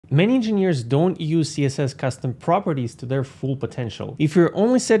Many engineers don't use CSS custom properties to their full potential. If you're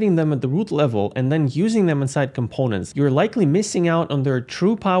only setting them at the root level and then using them inside components, you're likely missing out on their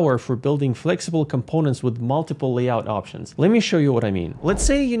true power for building flexible components with multiple layout options. Let me show you what I mean. Let's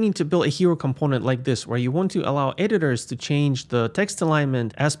say you need to build a hero component like this, where you want to allow editors to change the text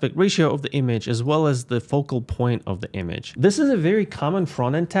alignment, aspect ratio of the image, as well as the focal point of the image. This is a very common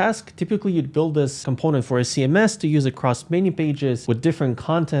front-end task. Typically, you'd build this component for a CMS to use across many pages with different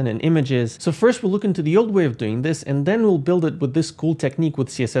content and images. So first we'll look into the old way of doing this, and then we'll build it with this cool technique with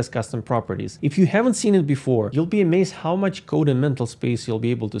CSS custom properties. If you haven't seen it before, you'll be amazed how much code and mental space you'll be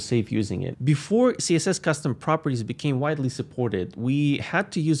able to save using it. Before CSS custom properties became widely supported, we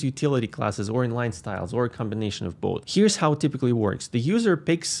had to use utility classes or inline styles or a combination of both. Here's how it typically works. The user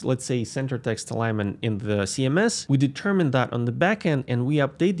picks, let's say, center text alignment in the CMS. We determine that on the backend, and we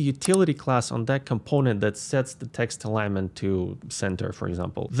update the utility class on that component that sets the text alignment to center, for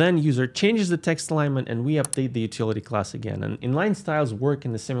example. Then user changes the text alignment and we update the utility class again. And inline styles work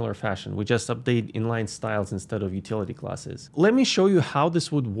in a similar fashion. We just update inline styles instead of utility classes. Let me show you how this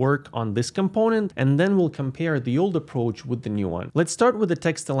would work on this component, and then we'll compare the old approach with the new one. Let's start with the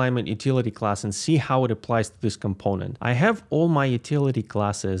text alignment utility class and see how it applies to this component. I have all my utility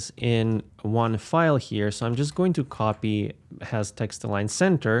classes in one file here, so I'm just going to copy has text align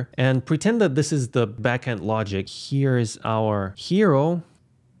center and pretend that this is the backend logic. Here is our hero,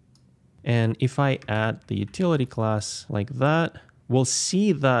 and if I add the utility class like that, we'll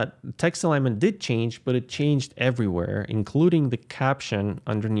see that text alignment did change, but it changed everywhere, including the caption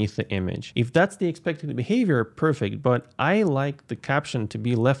underneath the image. If that's the expected behavior, perfect, but I like the caption to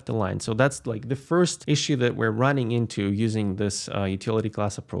be left aligned. So that's like the first issue that we're running into using this utility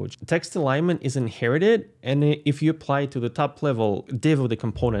class approach. Text alignment is inherited, and if you apply it to the top level div of the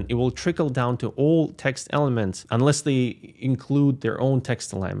component, it will trickle down to all text elements unless they include their own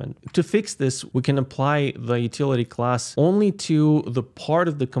text alignment. To fix this, we can apply the utility class only to the part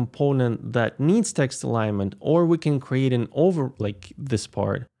of the component that needs text alignment, or we can create an like this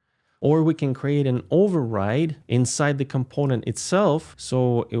part, or we can create an override inside the component itself.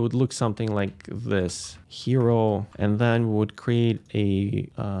 So it would look something like this, hero, and then we would create a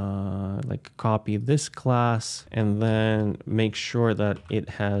like copy this class and then make sure that it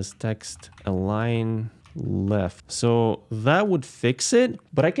has text align left. So that would fix it,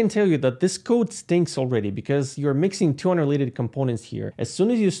 but I can tell you that this code stinks already because you're mixing two unrelated components here. As soon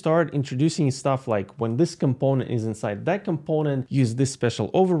as you start introducing stuff like when this component is inside that component, use this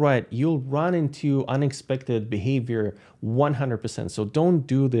special override, you'll run into unexpected behavior 100%. So don't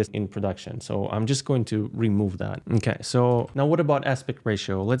do this in production. So I'm just going to remove that. Okay, so now what about aspect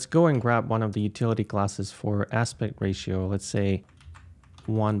ratio? Let's go and grab one of the utility classes for aspect ratio. Let's say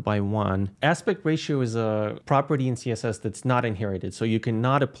 1:1. Aspect ratio is a property in CSS that's not inherited, so you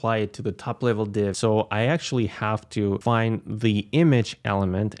cannot apply it to the top level div. So I actually have to find the image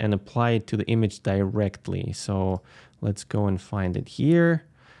element and apply it to the image directly. So let's go and find it here.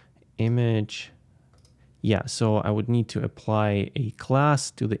 Image. Yeah, so I would need to apply a class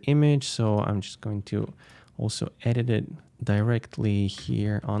to the image. So I'm just going to also edit it directly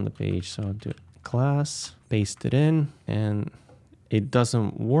here on the page. So I'll do class, paste it in, and it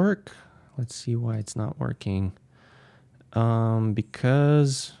doesn't work. Let's see why it's not working.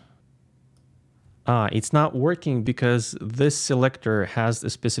 Because it's not working because this selector has the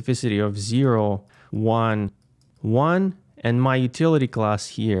specificity of 0, 1, 1, and my utility class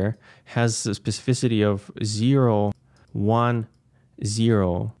here has the specificity of 0, 1,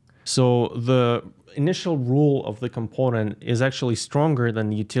 0. So the initial rule of the component is actually stronger than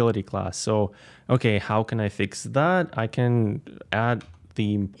the utility class. So, okay, how can I fix that? I can add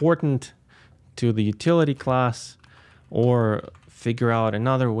the important to the utility class, or figure out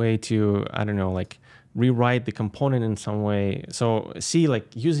another way to, I don't know, like rewrite the component in some way. So see, like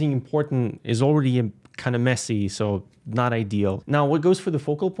using important is already kind of messy, so not ideal. Now, what goes for the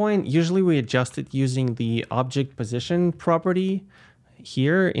focal point? Usually we adjust it using the object position property.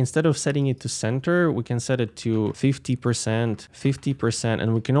 Here, instead of setting it to center, we can set it to 50%, 50%,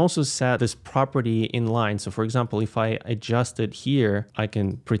 and we can also set this property inline. So for example, if I adjust it here, I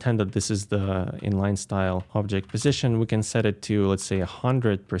can pretend that this is the inline style object position. We can set it to, let's say,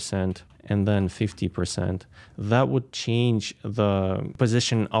 100%. And then 50%. That would change the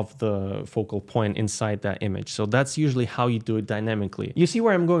position of the focal point inside that image. So that's usually how you do it dynamically. You see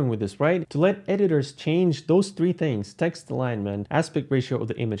where I'm going with this, right? To let editors change those three things, text alignment, aspect ratio of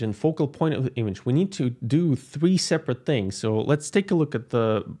the image, and focal point of the image, we need to do three separate things. So let's take a look at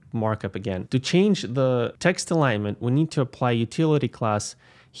the markup again. To change the text alignment, we need to apply utility class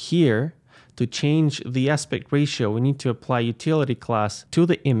here to change the aspect ratio, we need to apply utility class to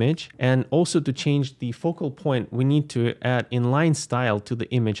the image, and also to change the focal point, we need to add inline style to the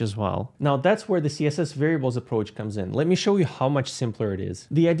image as well. Now that's where the CSS variables approach comes in. Let me show you how much simpler it is.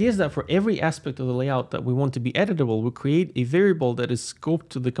 The idea is that for every aspect of the layout that we want to be editable, we create a variable that is scoped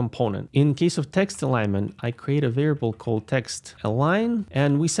to the component. In case of text alignment, I create a variable called text align,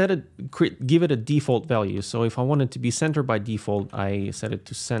 and we set it, give it a default value. So if I want it to be center by default, I set it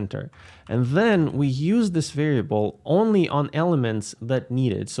to center. And then we use this variable only on elements that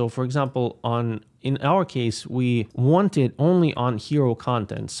need it. So for example, in our case, we want it only on hero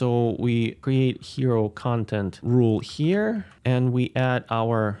content. So we create hero content rule here, and we add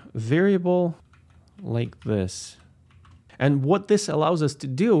our variable like this. And what this allows us to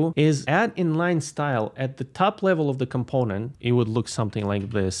do is add inline style at the top level of the component. It would look something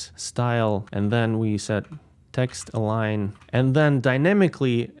like this, style, and then we set text align, and then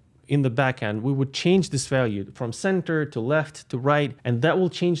dynamically in the backend, we would change this value from center to left to right, and that will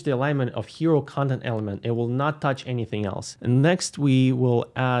change the alignment of hero content element. It will not touch anything else. And next, we will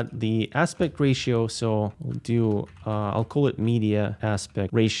add the aspect ratio. So we'll do, I'll call it media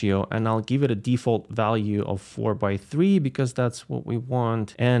aspect ratio, and I'll give it a default value of 4:3 because that's what we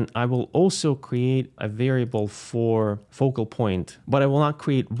want. And I will also create a variable for focal point, but I will not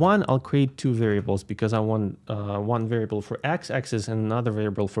create one, I'll create two variables because I want one variable for x-axis and another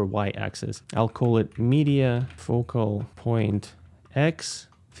variable for y-axis. I'll call it media focal point x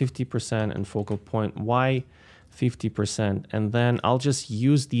 50% and focal point y 50%, and then I'll just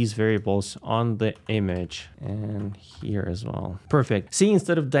use these variables on the image and here as well. Perfect. See,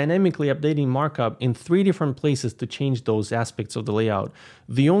 instead of dynamically updating markup in 3 different places to change those aspects of the layout,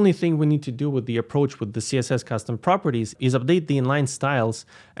 the only thing we need to do with the approach with the CSS custom properties is update the inline styles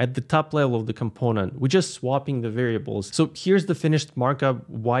at the top level of the component. We're just swapping the variables. So here's the finished markup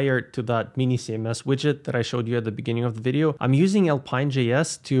wired to that mini CMS widget that I showed you at the beginning of the video. I'm using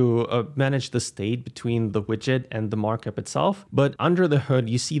Alpine.js to manage the state between the widget and the markup itself, but under the hood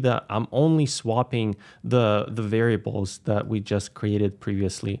you see that I'm only swapping the variables that we just created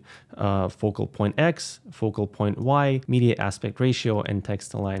previously, focal point x, focal point y, media aspect ratio, and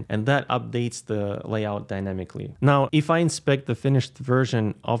text align, and that updates the layout dynamically. Now if I inspect the finished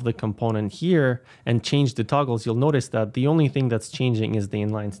version of the component here and change the toggles, you'll notice that the only thing that's changing is the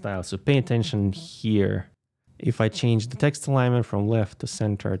inline style, so pay attention here. If I change the text alignment from left to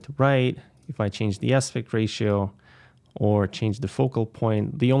center to right, if I change the aspect ratio or change the focal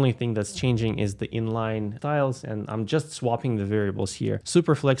point, the only thing that's changing is the inline styles, and I'm just swapping the variables here.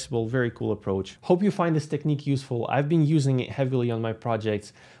 Super flexible, very cool approach. Hope you find this technique useful. I've been using it heavily on my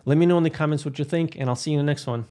projects. Let me know in the comments what you think, and I'll see you in the next one.